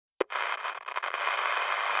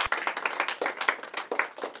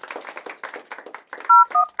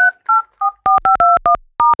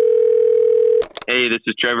Hey, this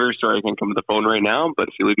is Trevor. Sorry I can't come to the phone right now, but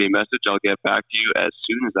if you leave me a message, I'll get back to you as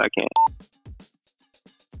soon as I can.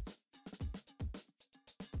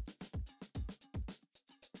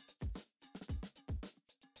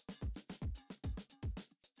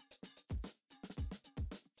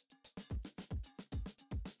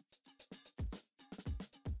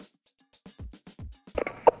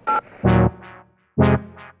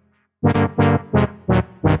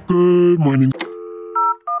 Good morning.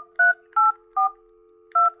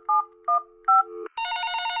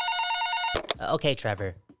 Okay,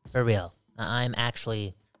 Trevor, for real. I'm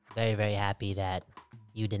actually very, very happy that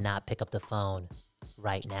you did not pick up the phone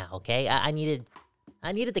right now, okay? I needed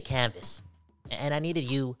the canvas, and I needed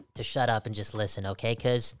you to shut up and just listen, okay?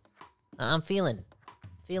 Because I'm feeling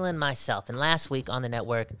myself. And last week on the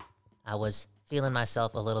network, I was feeling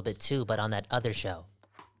myself a little bit too, but on that other show,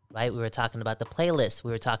 right? We were talking about the playlist.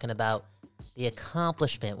 We were talking about the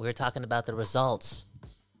accomplishment. We were talking about the results.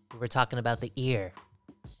 We were talking about the ear.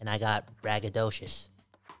 And I got braggadocious.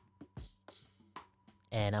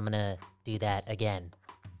 And I'm going to do that again.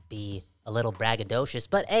 Be a little braggadocious.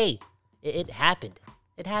 But hey, it happened.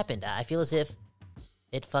 It happened. I feel as if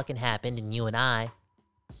it fucking happened. And you and I,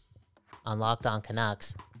 on Locked On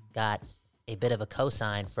Canucks, got a bit of a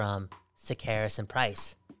cosign from Sekeres and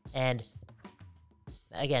Price. And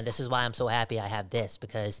again, this is why I'm so happy I have this.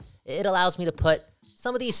 Because it allows me to put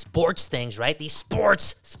some of these sports things, right? These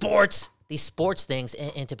sports things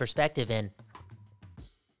into perspective. And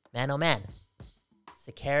man, oh man,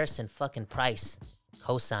 Sekeres and fucking Price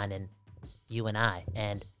co-signing you and I,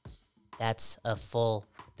 and that's a full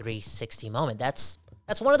 360 moment. That's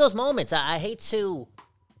one of those moments. I hate to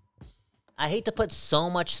put so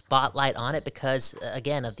much spotlight on it because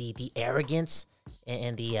again of the arrogance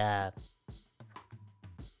and the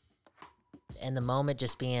moment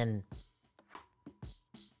just being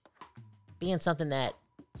something that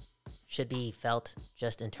should be felt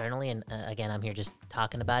just internally. And again, I'm here just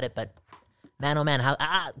talking about it. But man, oh man, how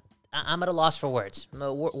I'm at a loss for words.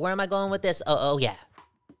 Where am I going with this? Oh yeah.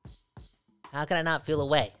 How can I not feel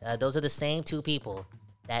away? Those are the same two people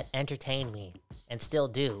that entertained me and still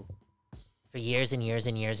do for years and years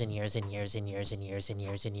and years and years and years and years and years and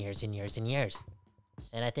years and years and years and years.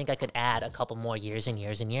 And I think I could add a couple more years and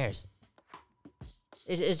years and years.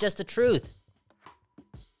 It's just the truth.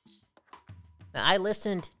 Now, I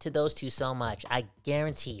listened to those two so much, I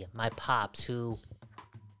guarantee my pops, who,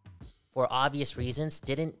 for obvious reasons,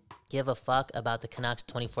 didn't give a fuck about the Canucks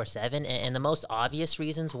 24/7, and the most obvious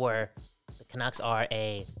reasons were the Canucks are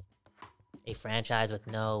a franchise with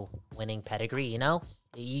no winning pedigree, you know?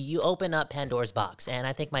 You open up Pandora's box, and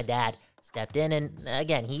I think my dad stepped in, and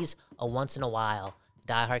again, he's a once-in-a-while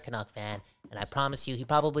diehard Canuck fan, and I promise you, he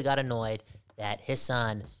probably got annoyed that his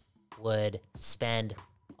son would spend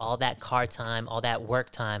all that car time, all that work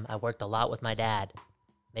time. I worked a lot with my dad,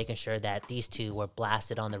 making sure that these two were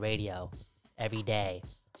blasted on the radio every day.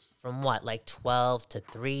 From what, like 12 to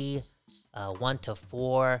 3, 1 to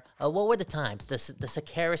 4. What were the times? The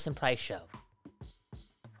Sekeres and Price show.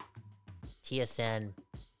 TSN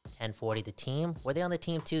 1040, the team. Were they on the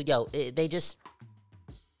team too? Yo, they just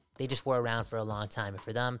were around for a long time. And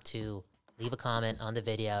for them to leave a comment on the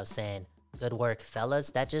video saying, "Good work, fellas,"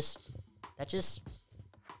 that just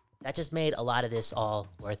made a lot of this all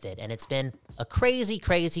worth it. And it's been a crazy,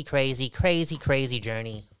 crazy, crazy, crazy, crazy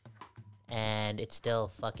journey. And it's still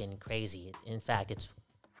fucking crazy. In fact,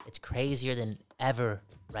 it's crazier than ever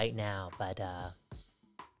right now. But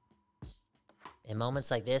in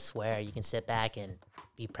moments like this where you can sit back and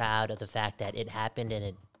be proud of the fact that it happened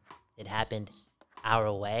and it happened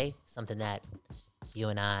our way, something that you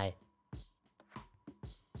and I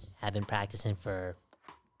have been practicing for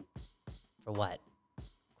what?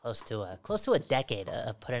 Close to a decade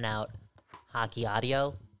of putting out hockey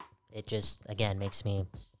audio. It just, again, makes me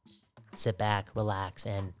sit back, relax,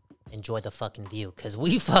 and enjoy the fucking view. Because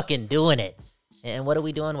we fucking doing it. And what are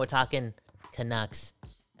we doing? We're talking Canucks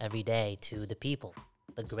every day to the people.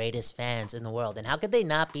 The greatest fans in the world. And how could they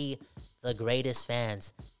not be the greatest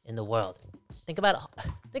fans in the world? Think about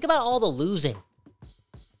all the losing.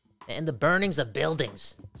 And the burnings of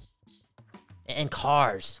buildings. And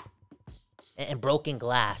cars. And broken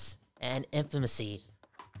glass and infamy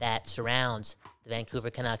that surrounds the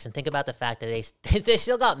Vancouver Canucks. And think about the fact that they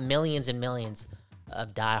still got millions and millions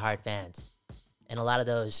of diehard fans. And a lot of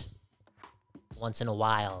those, once in a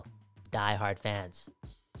while, diehard fans.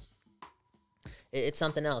 It's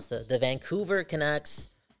something else. The Vancouver Canucks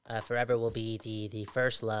forever will be the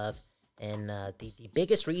first love. And the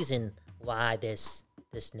biggest reason why this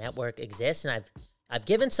network exists. And I've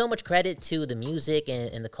given so much credit to the music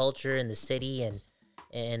and the culture and the city and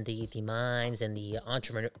and the minds and the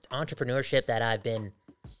entrepreneurship that I've been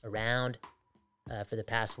around for the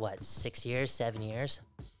past, 6 years, 7 years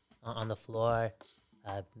on the floor,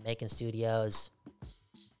 making studios,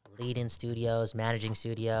 leading studios, managing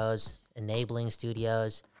studios, enabling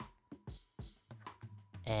studios,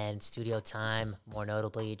 and studio time, more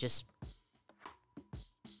notably, it just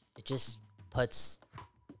puts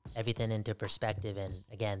everything into perspective. And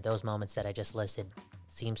again, those moments that I just listed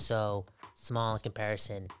seem so small in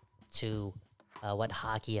comparison to what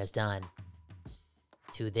hockey has done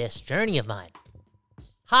to this journey of mine.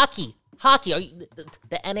 Hockey, are you,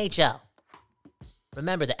 the NHL.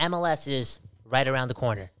 Remember, the MLS is right around the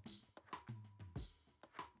corner.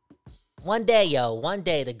 One day,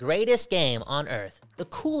 the greatest game on earth, the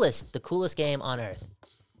coolest game on earth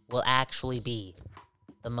will actually be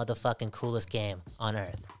the motherfucking coolest game on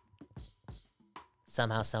earth.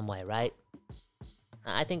 Somehow, some way, right?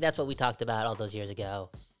 I think that's what we talked about all those years ago.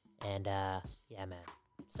 And, yeah, man.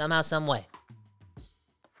 Somehow, some way.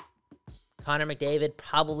 Connor McDavid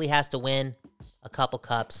probably has to win a couple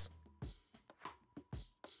cups.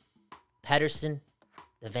 Pettersson,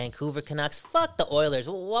 the Vancouver Canucks. Fuck the Oilers.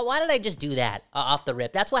 Why did I just do that off the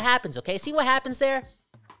rip? That's what happens, okay? See what happens there?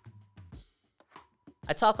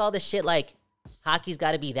 I talk all this shit like hockey's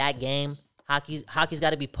got to be that game. Hockey's got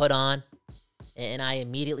to be put on. And I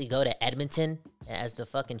immediately go to Edmonton as the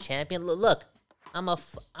fucking champion. Look, I'm a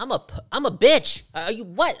bitch. Are you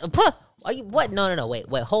what? Are you what? No. Wait.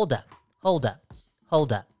 Hold up.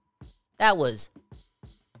 That was.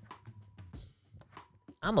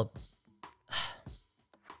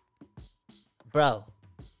 Bro,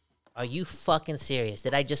 are you fucking serious?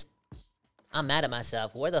 I'm mad at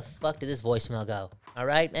myself. Where the fuck did this voicemail go? All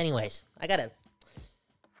right. Anyways,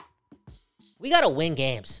 we gotta win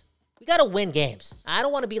games. I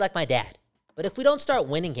don't want to be like my dad. But if we don't start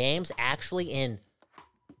winning games actually in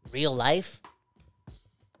real life,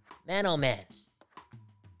 man, oh man,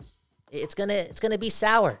 it's gonna be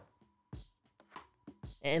sour.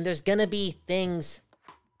 And there's gonna be things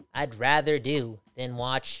I'd rather do than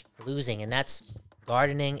watch losing, and that's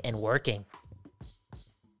gardening and working.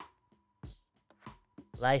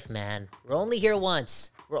 Life, man. We're only here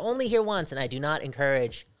once, and I do not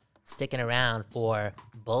encourage sticking around for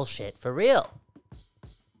bullshit. For real.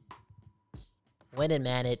 Winning,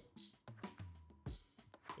 man, it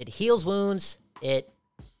heals wounds. It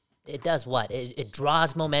does what? It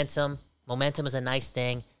draws momentum. Momentum is a nice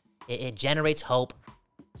thing. It generates hope.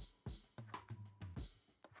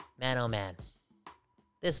 Man, oh man.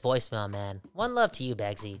 This voicemail, man. One love to you,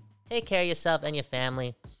 Begsy. Take care of yourself and your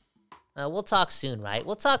family. We'll talk soon, right?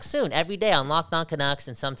 We'll talk soon every day on Locked On Canucks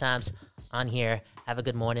and sometimes on here. Have a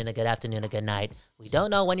good morning, a good afternoon, a good night. We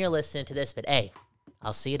don't know when you're listening to this, but hey,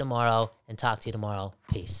 I'll see you tomorrow and talk to you tomorrow.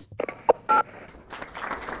 Peace.